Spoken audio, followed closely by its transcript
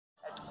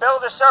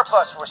Builder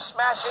Surplus, we're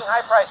smashing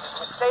high prices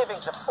with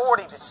savings of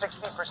 40 to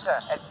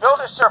 60%. At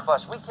Builder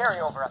Surplus, we carry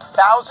over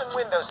 1,000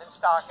 windows in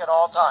stock at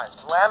all times.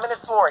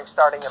 Laminate flooring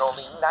starting at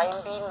only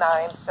 99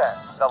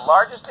 cents. The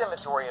largest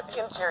inventory of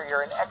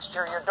interior and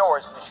exterior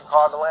doors in the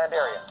Chicagoland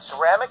area.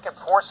 Ceramic and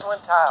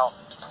porcelain tile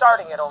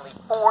starting at only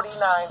 49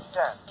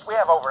 cents. We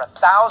have over 1,000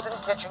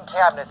 kitchen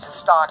cabinets in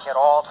stock at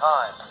all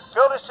times.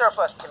 Builder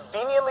Surplus,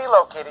 conveniently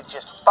located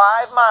just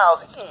 5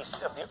 miles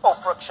east of the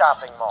Oak Brook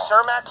Shopping Mall.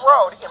 Cermak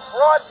Road in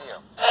Broadview.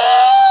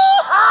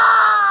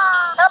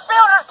 At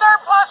Builder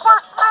Surplus, we're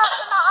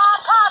smashing the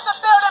high cost of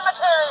building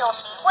materials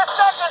with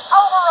segments,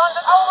 overruns,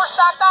 and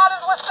overstocked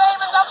items with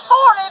savings of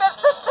 40 to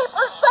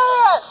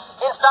 60%.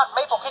 In-stock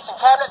Maple kitchen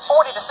cabinets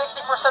 40 to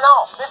 60%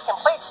 off. This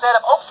complete set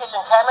of oak kitchen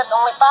cabinets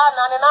only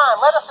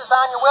 $5.99. Let us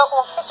design your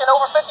well-grown kitchen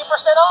over 50%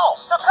 off.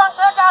 So come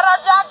check out our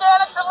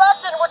gigantic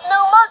selection with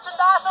new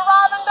merchandise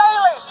arriving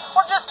daily.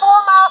 We're just 4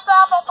 miles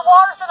south of the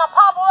Waterson on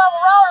Popple Level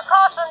Road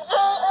across from GE.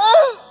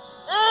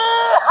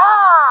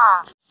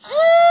 Yeehaw!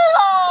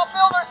 Yeehaw!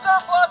 Builder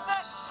Surplus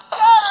is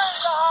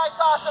shattering the high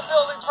cost of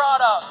building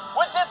products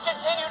with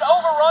discontinued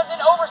overruns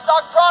and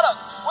overstocked products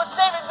with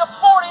savings of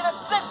 40 to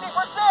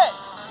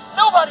 60%.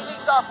 Nobody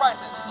beats our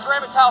prices.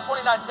 Ceramic tile 29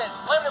 cents,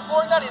 laminate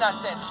flooring 99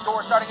 cents,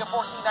 doors starting at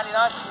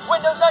 $14.99,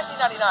 windows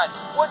 $19.99,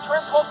 wood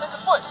trim 12 cents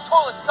a foot,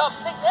 toilets, tubs,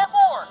 sinks, and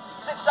more.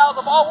 6 styles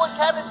of all wood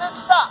cabinets in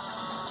stock.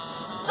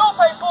 Don't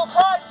pay full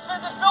price.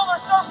 Visit Builder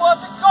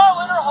Surplus in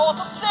Garland or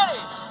Haltom City.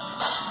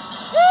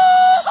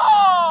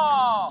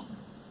 Yeehaw!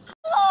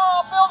 Oh,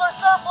 Builder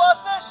Surplus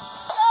is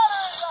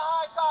shattering the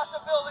high cost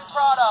of building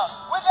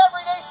products with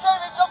everyday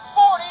savings of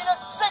 40 to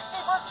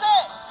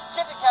 60%.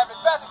 Kitchen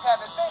cabinets, bathroom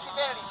cabinets, fancy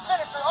vanities,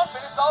 finished or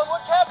unfinished solid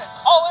wood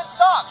cabinets, all in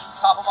stock.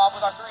 Top them off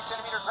with our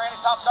 3cm granite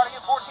tops starting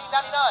at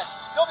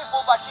 $14.99. Don't be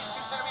fooled by cheap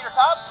 2cm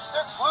tops.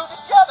 They're glued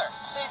together.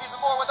 Save even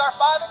more with our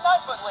 5 and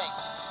 9 foot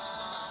links.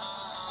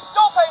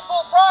 Don't pay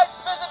full price.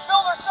 Visit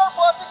Builder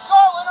Surplus in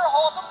Garland or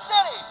Haltom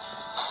City.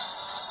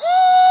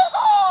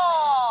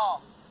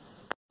 Yeehaw!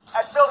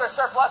 At Builder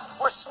Surplus,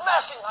 we're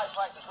smashing high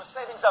prices with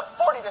savings of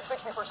 40 to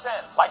 60%.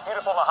 Like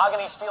beautiful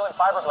mahogany, steel, and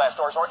fiberglass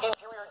doors or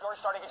interior doors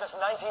starting at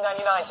just $19.99.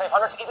 Save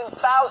hundreds, even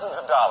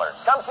thousands of dollars.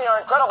 Come see our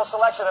incredible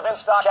selection of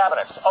in-stock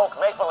cabinets. Oak,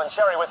 maple, and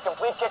cherry with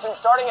complete kitchen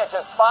starting at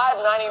just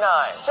 $5.99.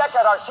 Check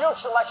out our huge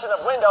selection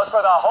of windows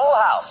for the whole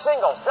house.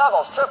 Singles,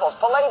 doubles, triples,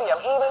 palladium,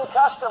 even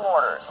custom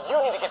orders.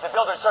 You need to get to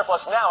Builder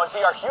Surplus now and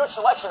see our huge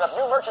selection of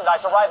new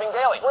merchandise arriving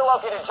daily. We're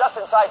located just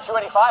inside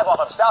 285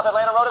 off of South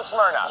Atlanta Road in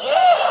Smyrna.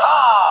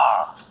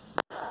 Yeehaw!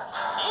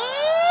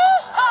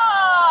 Yeehaw!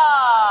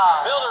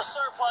 Builder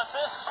Surplus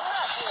is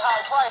smashing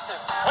high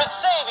prices with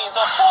savings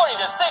of 40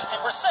 to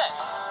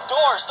 60%.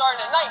 Doors starting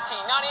at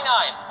 $19.99.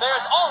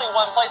 There's only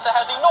one place that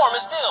has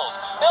enormous deals.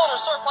 Builder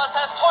Surplus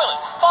has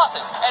toilets,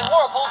 faucets, and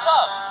Whirlpool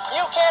tubs.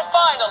 You can't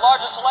find a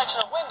larger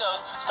selection of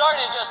windows starting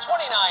at just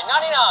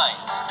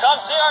 $29.99. Come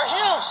see our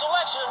huge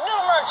selection of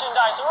new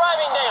merchandise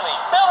arriving daily.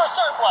 Builder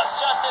Surplus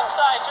just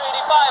inside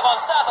 285 on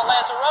South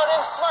Atlanta Road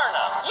in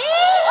Smyrna.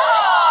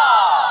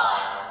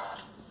 Yeehaw!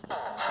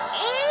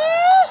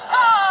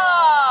 Yeehaw!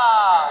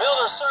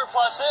 Builder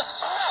Surplus is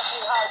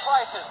smashing high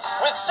prices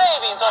with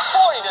savings of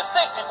 40 to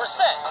 60%.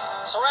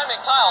 Ceramic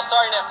tile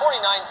starting at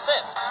 49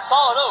 cents.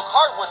 Solid oak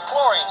hardwood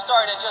flooring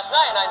starting at just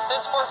 99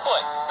 cents per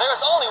foot.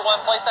 There's only one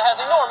place that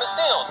has enormous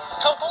deals.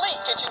 Complete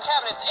kitchen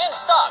cabinets in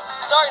stock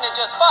starting at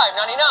just $5.99.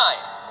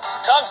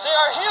 Come see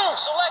our huge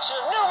selection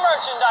of new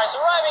merchandise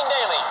arriving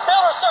daily.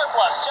 Builder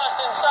Surplus just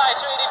inside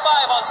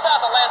 285 on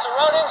South Atlanta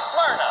Road in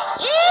Smyrna.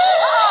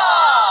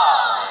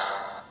 Yeehaw!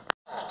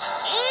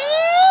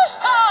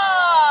 Yeehaw!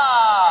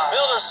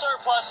 Builder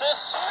Surplus is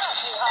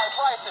smashing high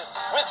prices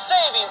with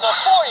savings of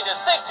 40 to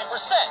 60%.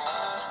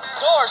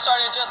 Doors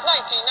starting at just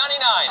 $19.99.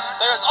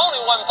 There's only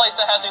one place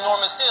that has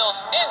enormous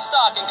deals. In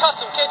stock and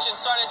custom kitchens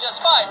starting at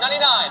just $5.99.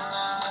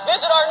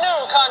 Visit our new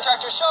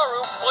contractor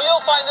showroom where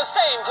you'll find the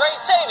same great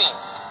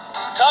savings.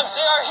 Come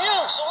see our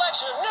huge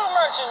selection of new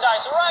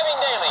merchandise arriving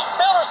daily.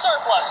 Builder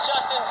Surplus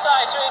just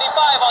inside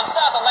 285 on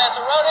South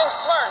Atlanta Road in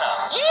Smyrna.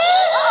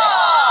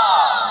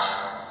 Yeehaw!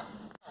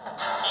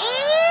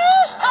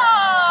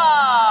 Yeehaw!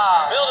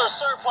 Builder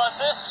Surplus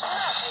is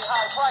smashing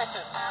high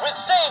prices with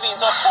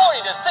savings of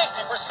 40 to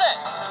 60%.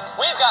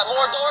 We've got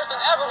more doors than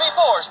ever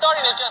before,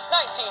 starting at just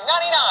 $19.99.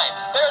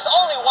 There's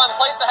only one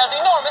place that has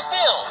enormous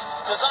deals.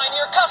 Design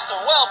your custom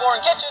well-born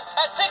kitchen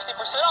at 60%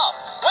 off.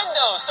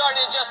 Windows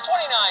starting at just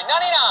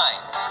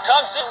 $29.99.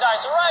 Come see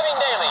merchandise arriving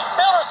daily.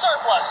 Builder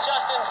Surplus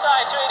just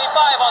inside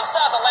 285 on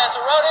South Atlanta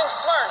Road in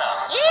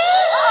Smyrna.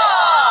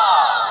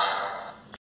 Yeehaw!